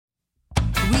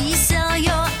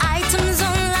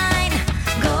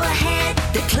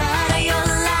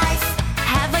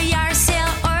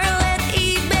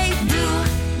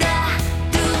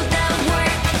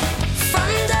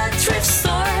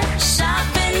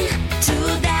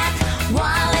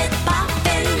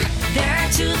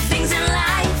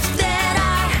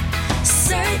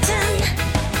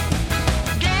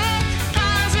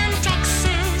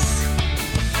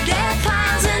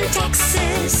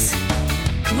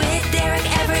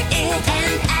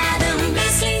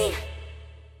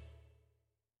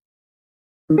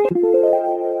All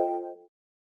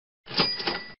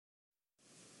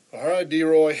right,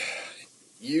 D-Roy,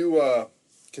 you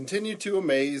continue to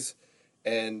amaze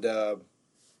and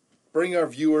bring our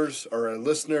viewers or our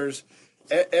listeners,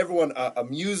 everyone,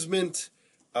 amusement,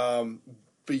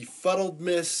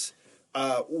 befuddledness.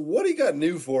 What do you got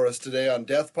new for us today on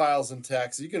Death Piles and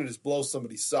Taxes? You're going to just blow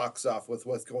somebody's socks off with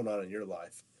what's going on in your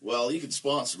life. Well, you can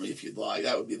sponsor me if you'd like.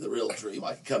 That would be the real dream.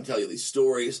 I can come tell you these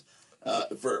stories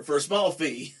for a small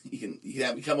fee. You can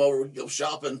have me come over. We can go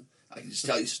shopping. I can just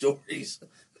tell you stories.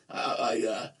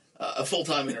 A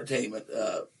full-time entertainment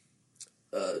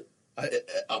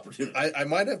opportunity. I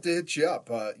might have to hit you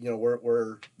up.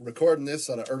 We're recording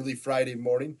this on an early Friday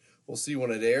morning. We'll see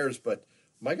when it airs, but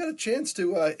I got a chance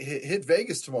to hit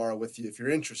Vegas tomorrow with you if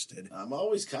you're interested. I'm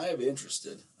always kind of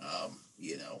interested. I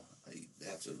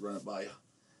have to run it by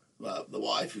the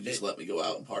wife who just let me go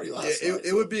out and party last night.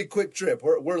 It would be a quick trip.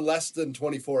 We're less than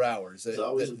 24 hours. It's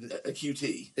always a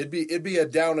QT. It'd be a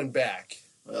down and back.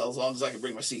 Well, as long as I can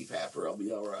bring my CPAPper, I'll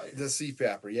be all right. The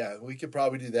CPAPper, yeah, we could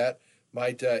probably do that.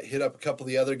 Might hit up a couple of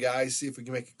the other guys, see if we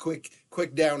can make a quick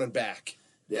down and back.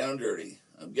 Down and dirty.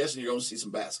 I'm guessing you're going to see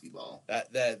some basketball.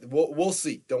 That we'll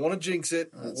see. Don't want to jinx it.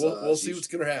 We'll see what's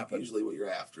going to happen. Usually what you're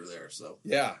after there. So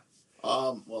yeah.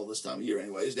 Well, this time of year,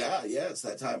 anyways. Yeah, it's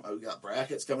that time. We got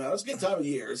brackets coming out. It's a good time of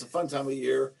year. It's a fun time of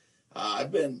year.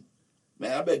 I've been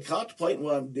contemplating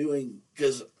what I'm doing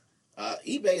because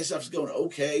eBay and stuff is going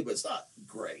okay, but it's not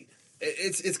great.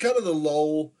 It's kind of the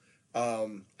lull,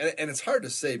 and it's hard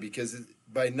to say because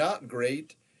by not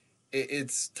great,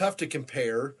 it's tough to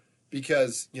compare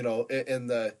because in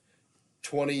the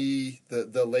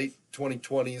late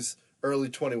 2020s, early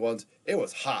 21s, it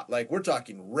was hot. Like we're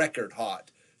talking record hot.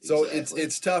 So exactly.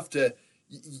 It's tough to,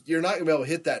 you're not going to be able to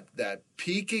hit that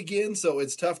peak again. So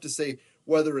it's tough to say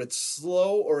whether it's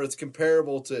slow or it's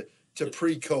comparable to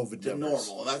pre-COVID to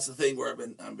normal. And that's the thing where I've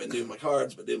been doing my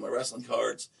cards, been doing my wrestling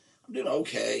cards. I'm doing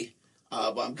okay,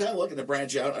 but I'm kind of looking to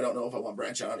branch out. I don't know if I want to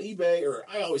branch out on eBay or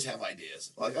I always have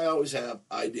ideas. Like I always have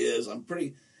ideas. I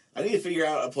need to figure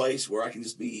out a place where I can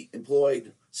just be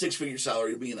employed, 6-figure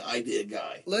salary to be an idea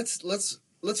guy. Let's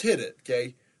hit it,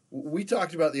 okay? We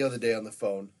talked about the other day on the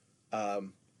phone.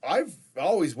 I've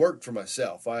always worked for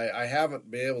myself. I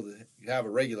haven't been able to have a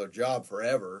regular job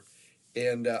forever.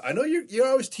 And I know you're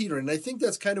always teetering. And I think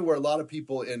that's kind of where a lot of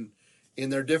people in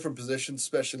their different positions,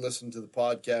 especially listening to the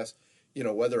podcast,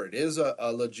 whether it is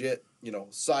a legit,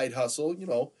 side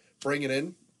hustle, bringing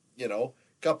in, a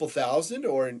couple thousand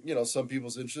or in, some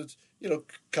people's interests,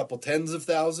 couple tens of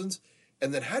thousands.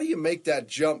 And then how do you make that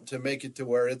jump to make it to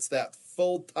where it's that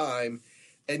full time?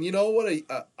 And you know what?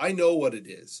 I know what it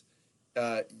is.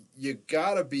 You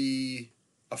got to be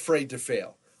afraid to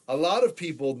fail. A lot of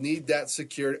people need that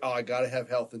security. Oh, I got to have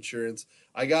health insurance.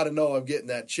 I got to know I'm getting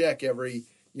that check every,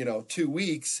 2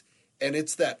 weeks. And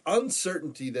it's that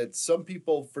uncertainty that some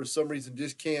people, for some reason,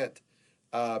 just can't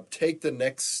take the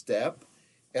next step.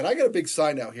 And I got a big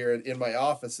sign out here in my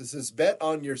office. It says, bet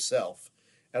on yourself.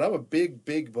 And I'm a big,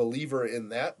 big believer in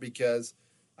that because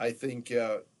I think,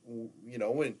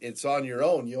 when it's on your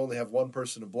own, you only have one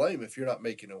person to blame if you're not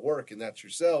making it work, and that's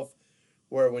yourself.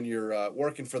 Where when you're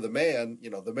working for the man,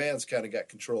 the man's kind of got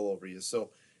control over you. So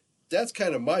that's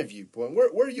kind of my viewpoint.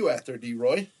 Where are you at there,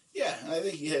 D-Roy? Yeah, I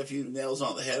think you hit a few nails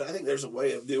on the head. I think there's a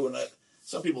way of doing it.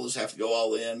 Some people just have to go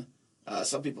all in.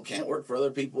 Some people can't work for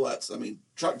other people.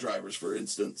 Truck drivers, for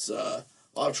instance. A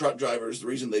lot of truck drivers, the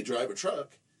reason they drive a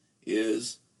truck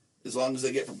is as long as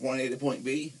they get from point A to point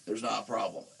B, there's not a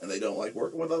problem. And they don't like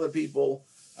working with other people.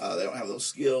 They don't have those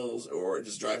skills, or it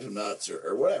just drives them nuts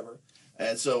or whatever.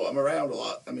 And so I'm around a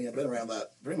lot. I've been around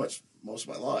that pretty much most of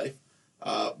my life.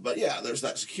 But yeah, there's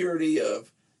that security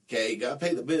of, okay, got to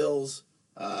pay the bills.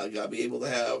 Got to be able to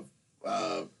have,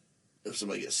 if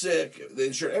somebody gets sick, the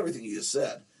insurance, everything you just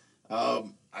said. I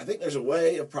think there's a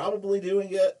way of probably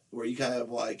doing it where you kind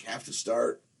of have to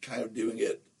start kind of doing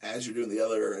it as you're doing the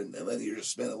other, and then you're just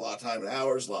spending a lot of time and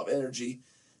hours, a lot of energy,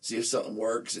 see if something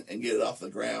works and get it off the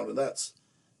ground. And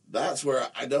that's where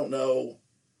I don't know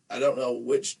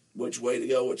which way to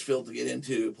go, which field to get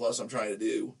into. Plus, I'm trying to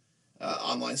do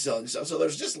online selling stuff, so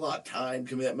there's just a lot of time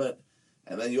commitment.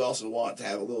 And then you also want to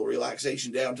have a little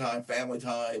relaxation, downtime, family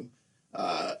time.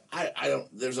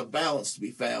 There's a balance to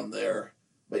be found there.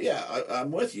 But yeah,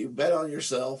 I'm with you. Bet on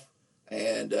yourself.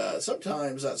 And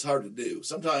sometimes that's hard to do.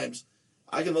 Sometimes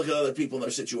I can look at other people in their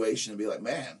situation and be like,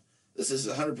 man, this is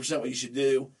 100% what you should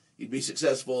do. You'd be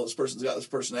successful. This person's got this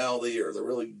personality, or they're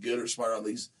really good or smart on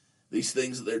these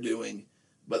things that they're doing,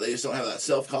 but they just don't have that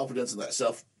self-confidence and that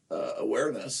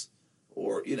self-awareness.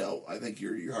 Or, I think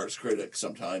you're your hardest critic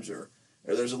sometimes, or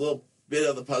there's a little bit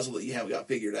of the puzzle that you haven't got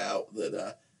figured out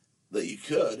that you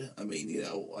could. I mean,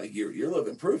 like you're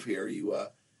living proof here. You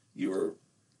were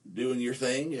doing your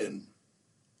thing, and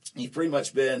you've pretty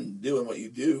much been doing what you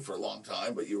do for a long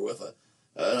time. But you were with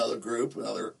another group,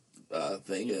 another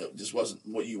thing, and it just wasn't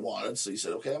what you wanted. So you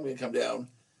said, okay, I'm going to come down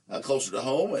closer to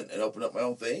home and open up my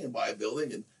own thing and buy a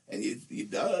building, and you've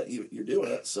done it. You're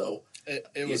doing it. So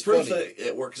it was proof funny. that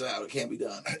it works out. It can be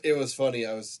done. It was funny.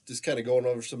 I was just kind of going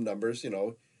over some numbers.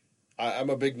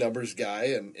 I'm a big numbers guy,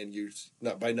 and you,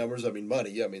 not by numbers, I mean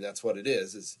money. I mean, that's what it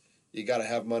is. Is you got to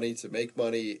have money to make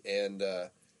money. And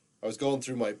I was going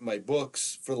through my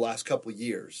books for the last couple of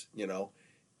years,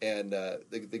 and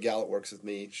the gal that works with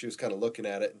me, she was kind of looking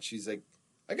at it, and she's like,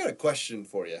 I got a question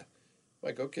for you. I'm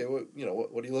like, okay, what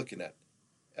are you looking at?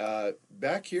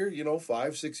 Back here,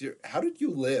 5, 6 years, how did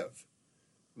you live?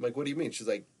 I'm like, what do you mean? She's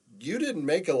like, you didn't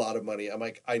make a lot of money. I'm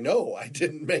like, I know I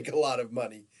didn't make a lot of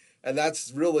money. And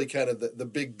that's really kind of the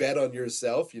big bet on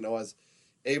yourself. I was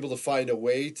able to find a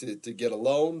way to get a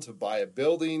loan, to buy a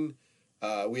building.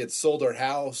 We had sold our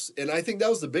house. And I think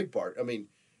that was the big part. I mean,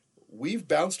 we've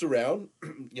bounced around,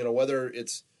 whether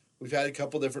it's, we've had a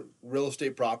couple different real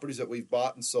estate properties that we've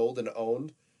bought and sold and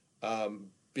owned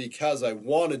because I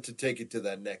wanted to take it to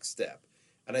that next step.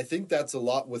 And I think that's a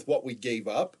lot with what we gave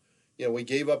up. We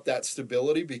gave up that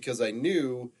stability because I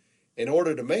knew in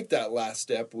order to make that last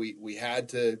step, we had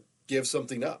to give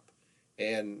something up.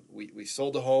 And we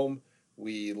sold a home.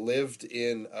 We lived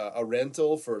in a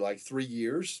rental for like 3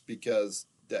 years because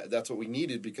that's what we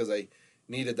needed, because I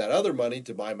needed that other money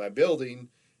to buy my building.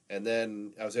 And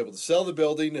then I was able to sell the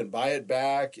building and buy it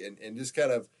back and just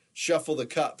kind of shuffle the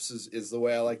cups is the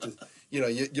way I like to,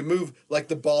 you move like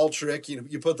the ball trick,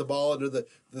 you put the ball under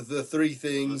the three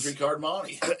things. The 3-card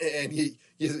money. And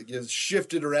you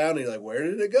shift it around and you're like, where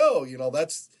did it go?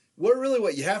 That's really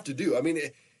what you have to do. I mean,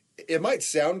 it might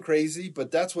sound crazy,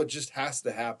 but that's what just has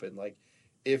to happen. Like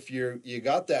if you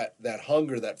got that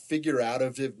hunger, that figure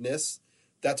outativeness,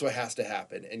 that's what has to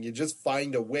happen. And you just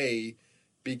find a way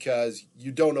because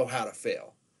you don't know how to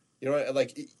fail.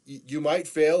 Like you might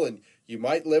fail and you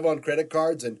might live on credit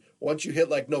cards. And once you hit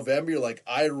like November, you're like,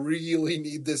 I really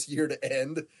need this year to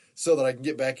end so that I can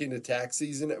get back into tax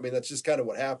season. I mean, that's just kind of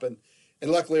what happened.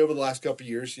 And luckily over the last couple of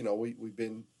years, we've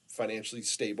been financially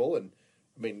stable. And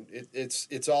I mean,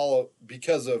 it's all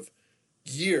because of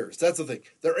years. That's the thing.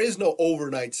 There is no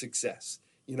overnight success.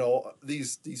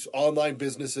 These online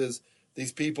businesses,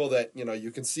 these people that,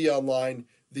 you can see online,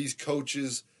 these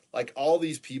coaches, like all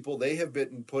these people, they have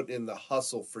been put in the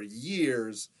hustle for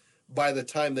years. By the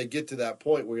time they get to that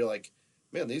point where you're like,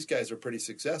 man, these guys are pretty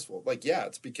successful. Like, yeah,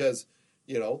 it's because,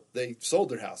 they sold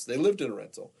their house. They lived in a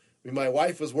rental. I mean, my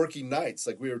wife was working nights.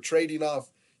 Like we were trading off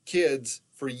kids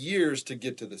for years to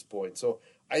get to this point. So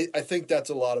I think that's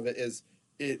a lot of it is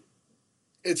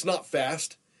it's not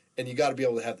fast, and you got to be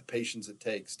able to have the patience it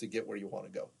takes to get where you want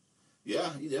to go.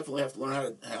 Yeah, you definitely have to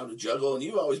learn how to juggle, and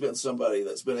you've always been somebody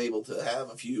that's been able to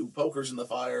have a few pokers in the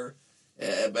fire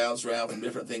and bounce around from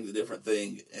different thing to different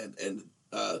thing, and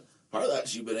part of that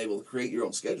is you've been able to create your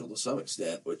own schedule to some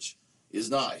extent, which is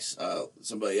nice.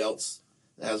 Somebody else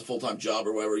that has a full-time job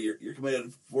or whatever, you're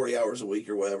committed 40 hours a week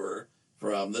or whatever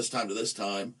from this time to this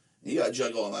time, and you got to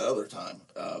juggle on that other time,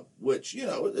 which,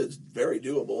 is very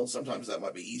doable, and sometimes that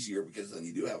might be easier because then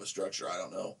you do have a structure. I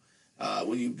don't know.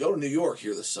 When you go to New York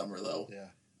here this summer, though,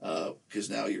 because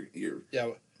now you're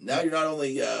not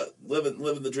only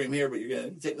living the dream here, but you're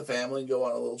going to take the family and go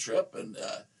on a little trip. And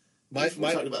we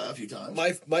talked about that a few times.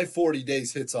 My 40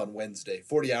 days hits on Wednesday.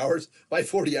 40 hours. My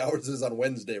 40 hours is on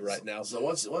Wednesday right now. So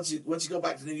once you go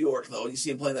back to New York, though, and you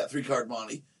see him playing that 3-card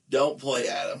money, don't play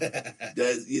at him.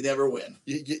 You never win.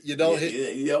 You don't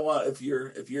hit. You don't want if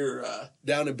you're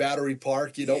down in Battery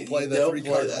Park. You don't play the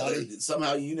 3-card money.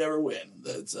 Somehow you never win.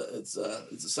 It's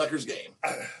a sucker's game.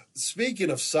 Speaking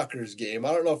of sucker's game,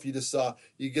 I don't know if you just saw.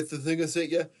 You get the thing I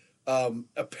sent you.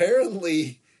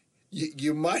 Apparently,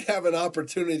 you might have an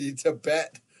opportunity to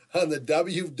bet on the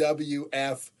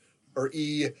WWF or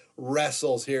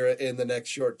wrestles here in the next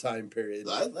short time period.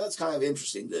 That's kind of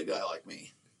interesting to a guy like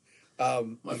me.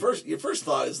 Your first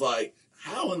thought is like,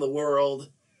 how in the world,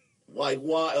 like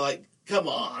why, like come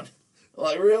on,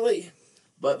 like really?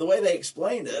 But the way they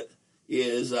explained it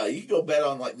is you can go bet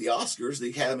on like the Oscars, the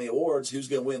Academy Awards, who's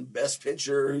going to win Best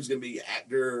Picture, who's going to be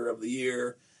Actor of the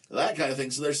Year, that kind of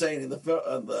thing. So they're saying in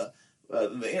the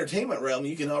entertainment realm,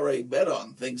 you can already bet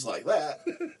on things like that.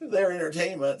 They're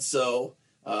entertainment, so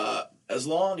as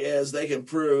long as they can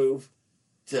prove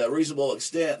to a reasonable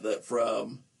extent that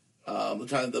from the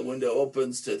time the window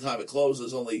opens to the time it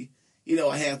closes, only,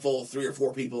 a handful, 3 or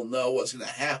 4 people know what's going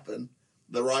to happen,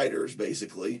 the writers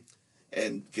basically,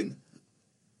 and can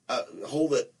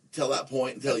hold it till that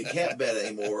point until you can't bet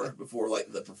anymore before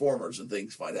like the performers and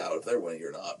things find out if they're winning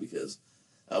or not. Because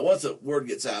once the word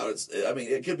gets out,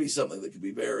 it could be something that could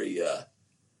be very,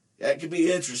 it could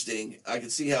be interesting. I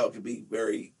could see how it could be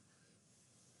very.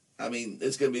 I mean,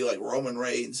 it's going to be like Roman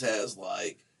Reigns has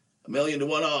like 1,000,000 to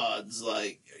 1 odds,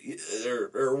 like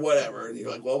or whatever, and you're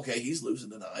like, well, okay, he's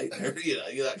losing tonight, or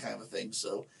that kind of a thing.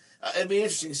 So it'd be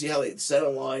interesting to see how they set a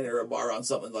line or a bar on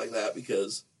something like that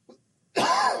because.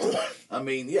 I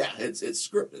mean, yeah, it's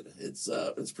scripted.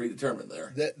 It's predetermined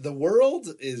there. The world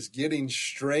is getting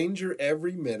stranger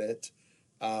every minute.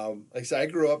 Like I said, I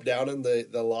grew up down in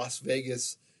the Las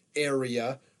Vegas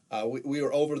area. We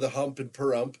were over the hump and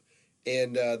Pahrump,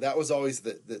 and that was always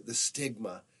the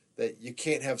stigma that you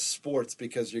can't have sports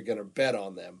because you're going to bet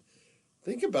on them.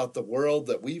 Think about the world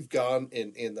that we've gone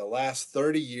in the last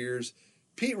 30 years.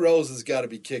 Pete Rose has got to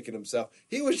be kicking himself.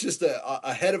 He was just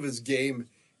ahead of his game.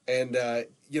 And,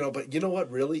 but you know what,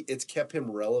 really? It's kept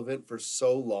him relevant for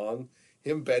so long.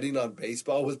 Him betting on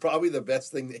baseball was probably the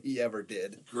best thing that he ever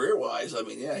did. Career-wise, I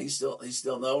mean, yeah, he's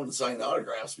still known and signing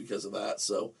autographs because of that.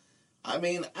 So, I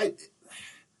mean,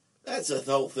 that's the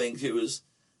whole thing, too, is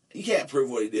you can't prove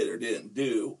what he did or didn't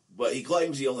do, but he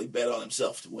claims he only bet on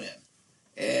himself to win.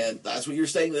 And that's what you're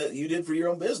saying that you did for your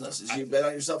own business, is you bet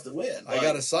on yourself to win. I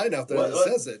got a sign out there that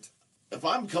says it. If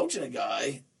I'm coaching a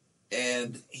guy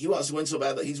and he wants to win so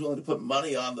bad that he's willing to put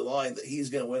money on the line that he's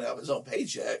going to win out of his own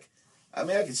paycheck, I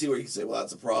mean, I can see where you can say, well,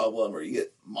 that's a problem, or you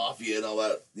get mafia and all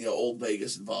that, old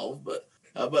Vegas involved. But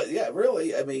yeah,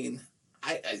 really, I mean,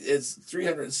 it's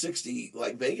 360.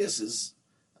 Like Vegas has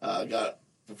got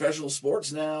professional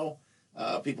sports now.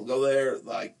 People go there.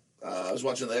 Like I was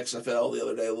watching the XFL the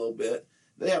other day a little bit.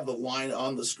 They have the line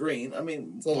on the screen. I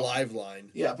mean, it's a live line.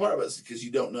 Yeah, part of it's because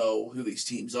you don't know who these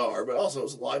teams are, but also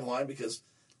it's a live line because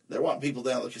they want people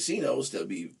down at the casinos to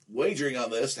be wagering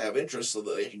on this, to have interest so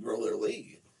that they can grow their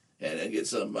league and get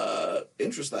some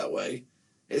interest that way.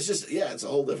 It's just, it's a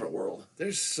whole different world.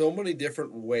 There's so many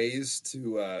different ways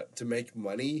to make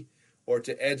money or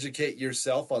to educate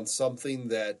yourself on something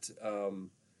that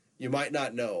you might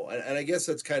not know. And I guess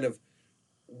that's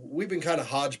we've been kind of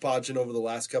hodgepodging over the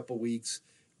last couple of weeks.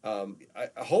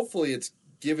 Hopefully it's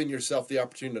giving yourself the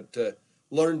opportunity to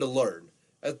learn.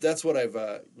 That's what I've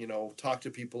talked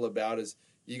to people about, is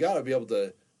you got to be able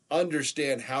to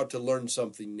understand how to learn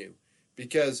something new,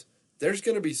 because there's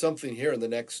going to be something here in the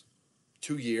next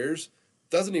 2 years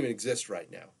doesn't even exist right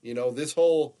now. This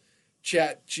whole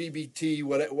chat GBT,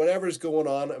 whatever's going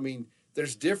on. I mean,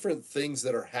 there's different things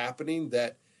that are happening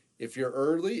that if you're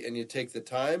early and you take the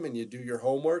time and you do your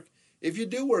homework, if you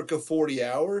do work a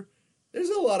 40-hour, there's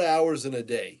a lot of hours in a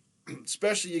day,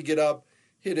 especially you get up,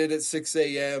 hit it at 6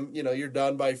 a.m., you're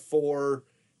done by 4,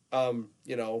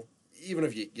 even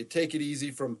if you take it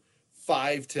easy from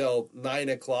 5 till 9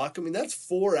 o'clock, I mean, that's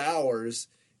 4 hours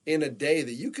in a day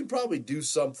that you can probably do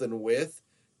something with,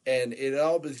 and it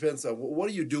all depends on what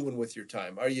are you doing with your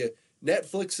time. Are you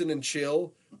Netflixing and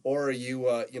chill, or are you,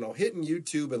 hitting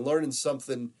YouTube and learning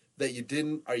something that you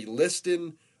didn't? Are you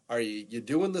listing? Are you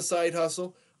doing the side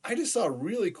hustle? I just saw a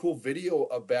really cool video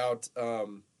about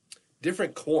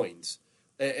different coins.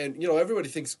 And everybody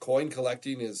thinks coin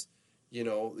collecting is,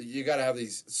 you got to have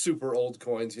these super old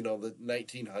coins, the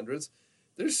 1900s.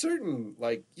 There's certain,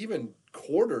 like, even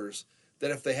quarters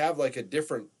that if they have, like, a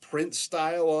different print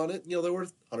style on it, they're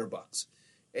worth $100.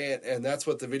 And that's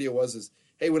what the video was, is,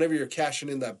 hey, whenever you're cashing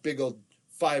in that big old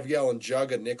 5-gallon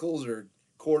jug of nickels or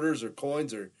quarters or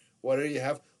coins or whatever you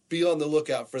have, be on the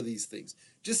lookout for these things.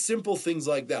 Just simple things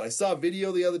like that. I saw a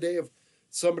video the other day of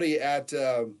somebody at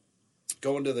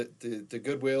going to the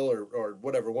Goodwill or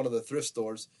whatever, one of the thrift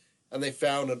stores, and they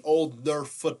found an old Nerf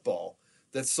football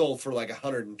that sold for like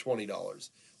 $120.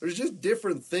 There's just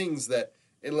different things that,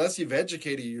 unless you've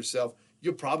educated yourself,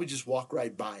 you'll probably just walk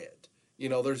right by it.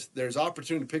 There's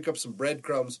opportunity to pick up some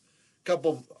breadcrumbs, a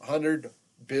couple hundred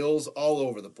bills all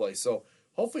over the place. So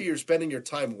hopefully you're spending your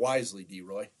time wisely,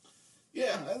 D-Roy.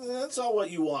 Yeah, that's all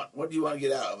what you want. What do you want to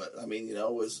get out of it? I mean,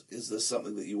 is this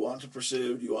something that you want to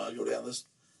pursue? Do you want to go down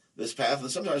this path?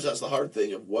 And sometimes that's the hard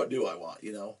thing of, what do I want,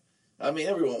 I mean,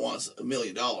 everyone wants $1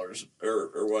 million or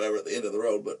whatever at the end of the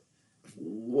road, but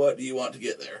what do you want to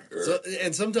get there?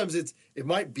 And sometimes it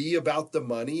might be about the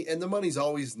money, and the money's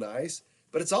always nice,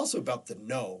 but it's also about the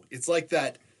no. It's like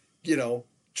that,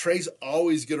 Trey's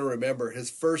always going to remember his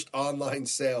first online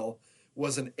sale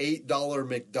was an $8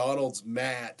 McDonald's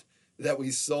mat that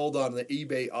we sold on the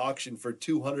eBay auction for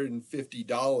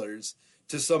 $250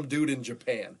 to some dude in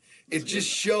Japan. It just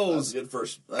shows.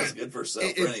 That's a good first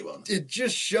sale for anyone. It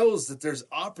just shows that there's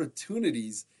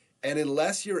opportunities And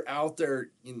unless you're out there,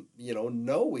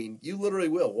 knowing, you literally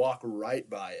will walk right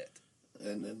by it.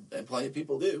 And plenty of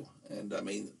people do. And I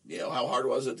mean, how hard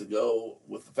was it to go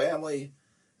with the family?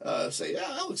 Say, yeah,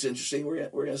 that looks interesting.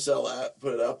 We're gonna sell that,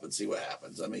 put it up, and see what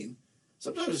happens. I mean,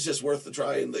 sometimes it's just worth the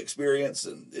try and the experience.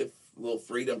 And if a little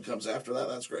freedom comes after that,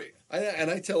 that's great. And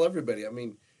I tell everybody, I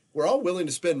mean, we're all willing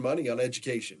to spend money on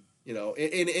education,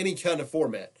 in any kind of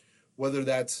format, whether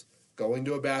that's going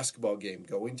to a basketball game,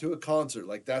 going to a concert,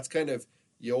 like that's kind of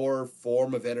your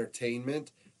form of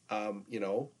entertainment.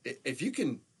 If you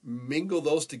can mingle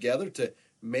those together to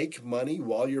make money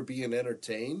while you're being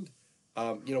entertained.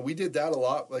 We did that a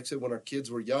lot. Like I said, when our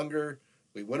kids were younger,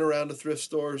 we went around to thrift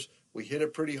stores. We hit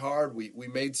it pretty hard. We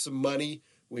made some money.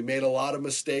 We made a lot of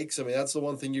mistakes. I mean, that's the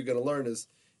one thing you're going to learn is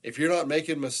if you're not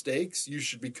making mistakes, you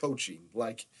should be coaching.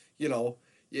 Like,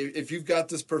 if you've got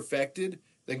this perfected,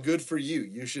 then good for you.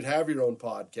 You should have your own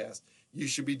podcast. You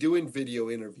should be doing video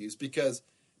interviews because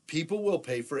people will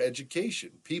pay for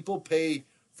education. People pay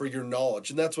for your knowledge.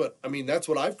 And that's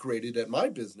what I've created at my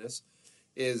business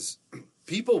is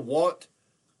people want,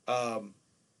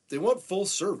 they want full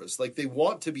service. Like they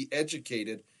want to be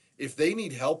educated. If they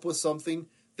need help with something,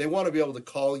 they want to be able to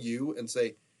call you and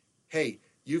say, hey,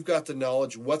 you've got the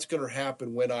knowledge. What's going to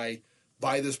happen when I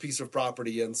buy this piece of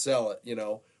property and sell it?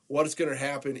 What is going to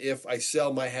happen if I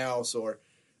sell my house? Or,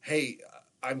 hey,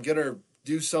 I'm going to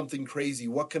do something crazy.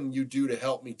 What can you do to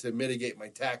help me to mitigate my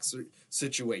tax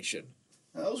situation?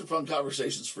 Now, those are fun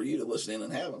conversations for you to listen in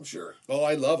and have, I'm sure. Oh,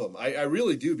 I love them. I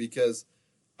really do because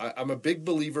I'm a big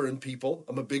believer in people.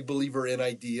 I'm a big believer in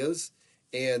ideas.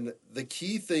 And the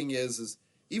key thing is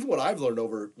even what I've learned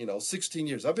over, 16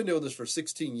 years. I've been doing this for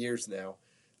 16 years now.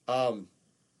 I'm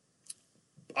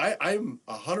a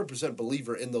 100%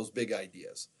 believer in those big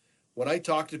ideas. When I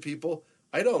talk to people,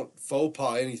 I don't faux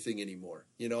pas anything anymore.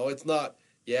 It's not,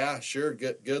 yeah, sure,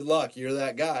 good luck, you're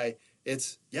that guy.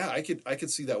 It's, yeah, I could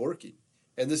see that working.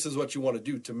 And this is what you want to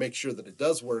do to make sure that it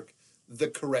does work the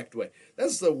correct way.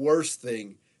 That's the worst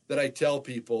thing that I tell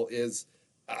people is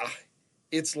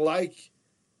it's like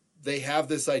they have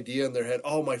this idea in their head,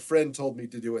 oh, my friend told me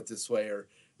to do it this way, or,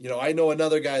 I know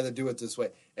another guy that do it this way.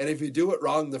 And if you do it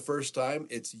wrong the first time,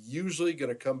 it's usually going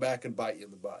to come back and bite you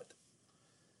in the butt.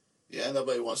 Yeah,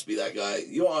 nobody wants to be that guy.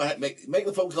 You want to make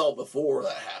the phone call before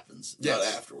that happens, yes, not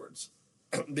afterwards.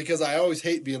 Because I always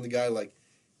hate being the guy like,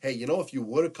 hey, if you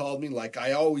would have called me like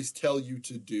I always tell you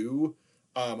to do,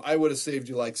 I would have saved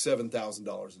you like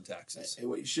 $7,000 in taxes. Hey,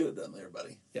 what you should have done there,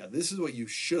 buddy. Yeah, this is what you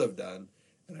should have done.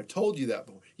 And I've told you that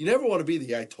before. You never want to be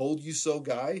the I told you so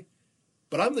guy,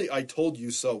 but I'm the I told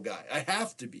you so guy. I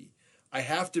have to be. I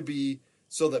have to be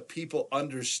so that people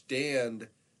understand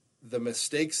the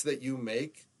mistakes that you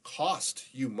make cost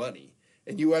you money.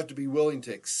 And you have to be willing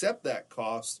to accept that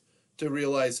cost to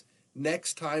realize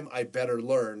next time I better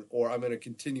learn, or I'm going to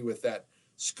continue with that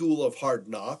school of hard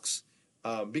knocks.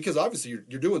 Because obviously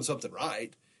you're doing something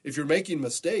right. If you're making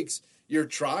mistakes, you're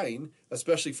trying,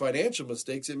 especially financial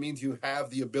mistakes. It means you have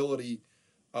the ability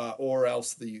or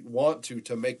else the want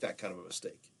to make that kind of a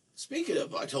mistake. Speaking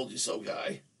of I told you so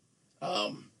guy,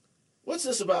 what's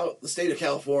this about the state of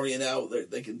California now?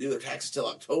 They can do their taxes till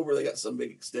October. They got some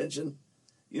big extension.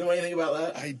 You know anything about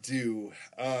that? I do.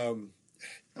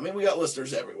 We got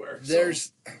listeners everywhere.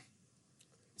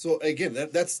 So again,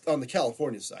 that's on the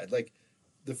California side. Like,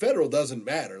 the federal doesn't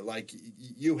matter. Like,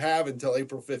 you have until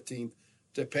April 15th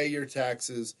to pay your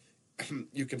taxes.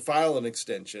 You can file an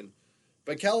extension.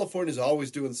 But California's always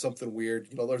doing something weird.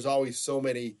 There's always so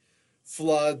many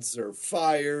floods or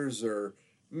fires or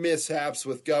mishaps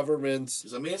with governments.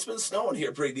 It's been snowing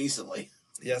here pretty decently.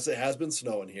 Yes, it has been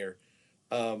snowing here.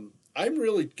 I'm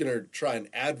really going to try and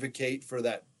advocate for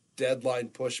that deadline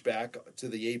pushback to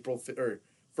the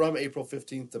from April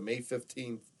 15th to May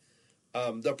 15th.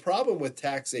 The problem with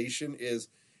taxation is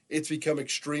it's become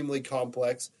extremely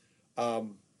complex.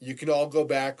 You can all go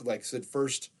back, like I said,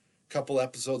 first couple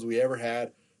episodes we ever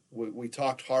had, we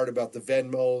talked hard about the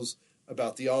Venmos,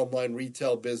 about the online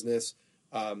retail business.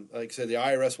 Like I said, the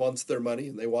IRS wants their money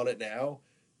and they want it now.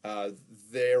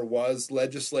 There was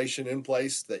legislation in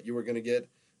place that you were going to get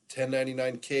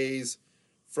 1099Ks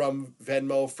from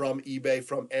Venmo, from eBay,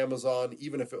 from Amazon,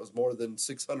 even if it was more than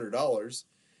 $600.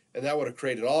 And that would have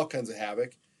created all kinds of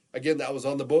havoc. Again, that was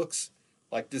on the books.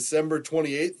 Like December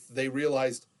 28th, they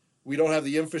realized we don't have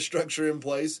the infrastructure in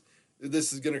place.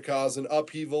 This is going to cause an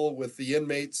upheaval with the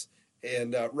inmates.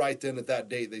 And right then at that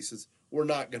date, they says, we're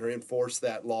not going to enforce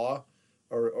that law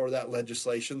or that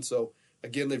legislation. So,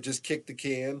 again, they've just kicked the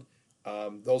can.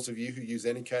 Those of you who use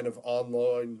any kind of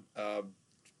online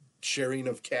sharing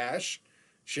of cash,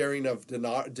 sharing of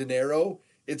dinero,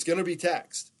 it's going to be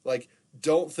taxed. Like,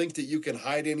 don't think that you can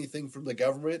hide anything from the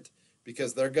government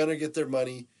because they're going to get their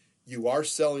money. You are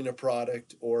selling a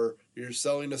product or you're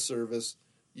selling a service.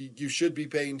 You should be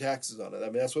paying taxes on it. I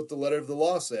mean, that's what the letter of the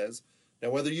law says. Now,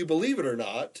 whether you believe it or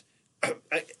not,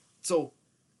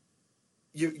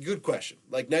 good question.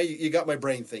 Like now you got my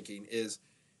brain thinking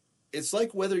it's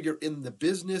like whether you're in the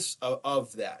business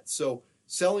of that. So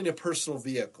selling a personal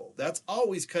vehicle, that's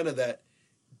always kind of that,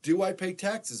 do I pay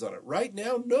taxes on it? Right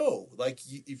now, no. Like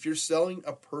if you're selling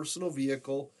a personal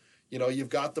vehicle, you've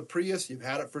got the Prius, you've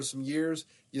had it for some years,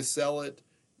 you sell it,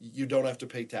 you don't have to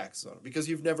pay taxes on it because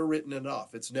you've never written it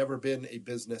off. It's never been a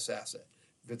business asset.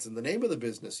 If it's in the name of the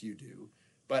business, you do.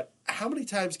 But how many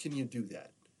times can you do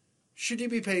that? Should you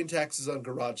be paying taxes on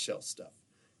garage sale stuff?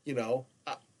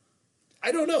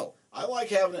 I don't know. I like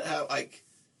having it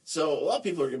so a lot of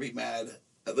people are going to be mad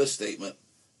at this statement,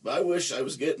 but I wish I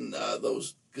was getting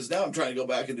those, because now I'm trying to go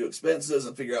back and do expenses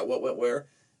and figure out what went where,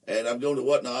 and I'm going to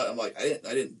Whatnot. I'm like, I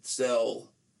didn't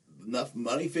sell enough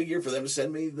money figure for them to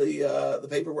send me the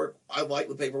paperwork. I like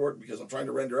the paperwork because I'm trying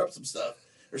to render up some stuff.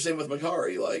 Or same with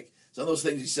Macari, like some of those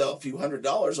things you sell a few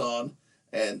 $100s on,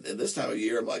 and this time of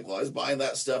year, I'm like, well, I was buying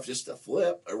that stuff just to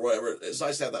flip or whatever. It's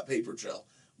nice to have that paper trail.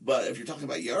 But if you're talking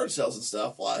about yard sales and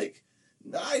stuff, like,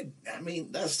 I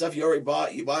mean, that stuff you already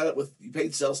bought. You bought it you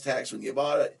paid sales tax when you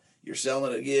bought it. You're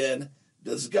selling it again.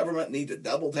 Does the government need to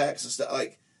double tax and stuff?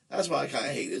 Like, that's what I kind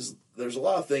of hate is there's a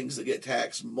lot of things that get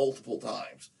taxed multiple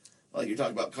times. Like you're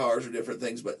talking about cars or different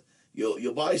things, but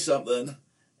you'll buy something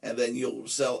and then you'll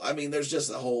sell. I mean, there's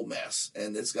just a whole mess,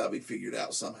 and it's got to be figured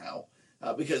out somehow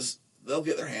because they'll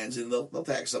get their hands in. They'll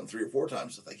tax something 3 or 4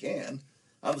 times if they can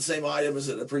on the same item as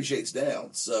it appreciates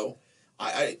down. So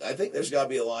I think there's got to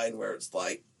be a line where it's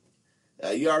like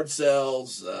yard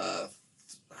sales. I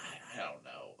don't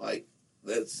know. Like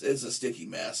it's a sticky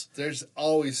mess. There's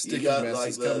always sticky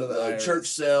messes like come to the church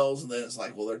sales, and then it's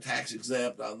like, well, they're tax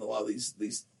exempt on a lot of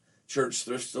these church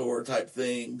thrift store type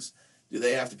things. Do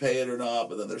they have to pay it or not?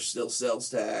 But then there's still sales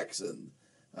tax, and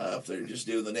if they're just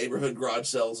doing the neighborhood garage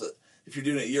sales, if you're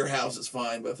doing it at your house, it's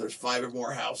fine. But if there's 5 or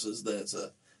more houses, then it's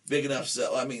a big enough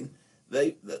sale. I mean,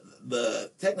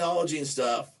 the technology and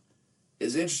stuff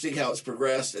is interesting how it's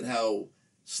progressed and how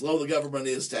slow the government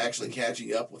is to actually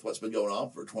catching up with what's been going on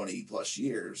for 20 plus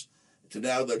years. To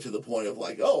now they're to the point of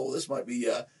like, oh, this might be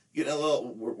getting a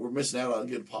little. We're missing out on a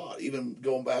good pot. Even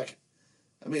going back,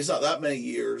 I mean, it's not that many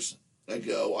years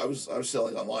ago. I was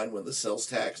selling online when the sales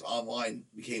tax online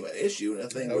became an issue and a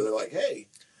thing where they're like, hey,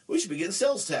 we should be getting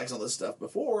sales tax on this stuff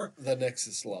before the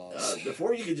Nexus laws.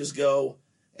 Before you could just go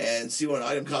and see what an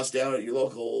item costs down at your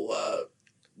local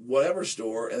whatever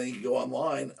store, and then you can go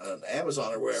online on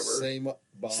Amazon or wherever. Same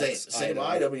box, same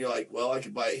item, and you're like, well, I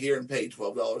could buy it here and pay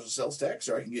 $12 of sales tax,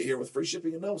 or I can get here with free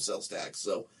shipping and no sales tax.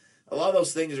 So a lot of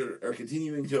those things are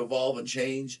continuing to evolve and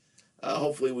change.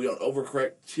 Hopefully we don't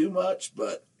overcorrect too much,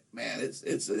 but man,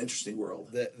 it's an interesting world.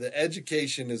 The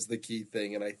education is the key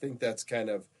thing, and I think that's kind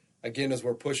of, again, as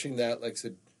we're pushing that, like I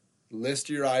said, list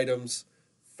your items,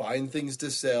 find things to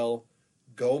sell,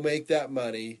 go make that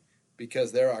money,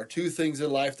 because there are 2 things in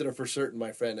life that are for certain,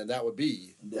 my friend, and that would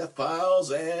be death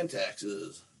piles and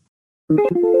taxes. When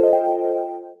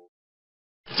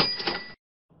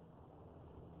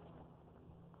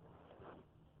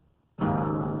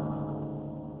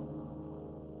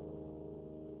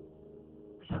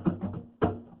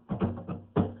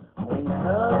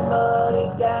somebody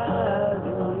dies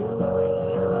and you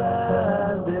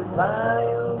realize there's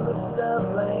piles of stuff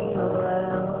laying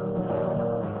around,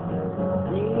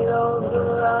 you don't do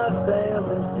like them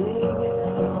and digging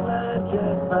in my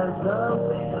chest, find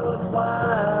something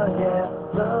worthwhile, yeah,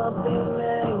 something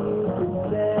that you can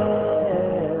sell.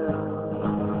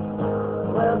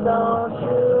 Well, don't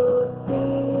you see,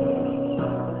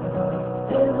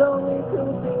 there's only 2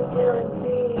 things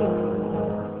guaranteed.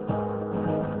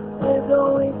 There's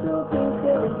only 2 things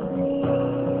guaranteed.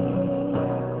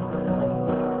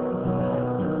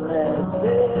 Let's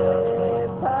say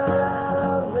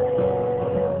piles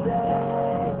and taxes.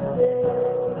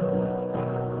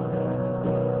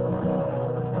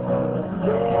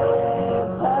 Say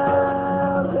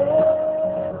piles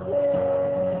and taxes.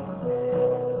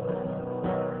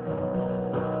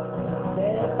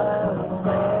 Say piles and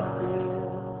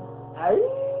taxes. Aye.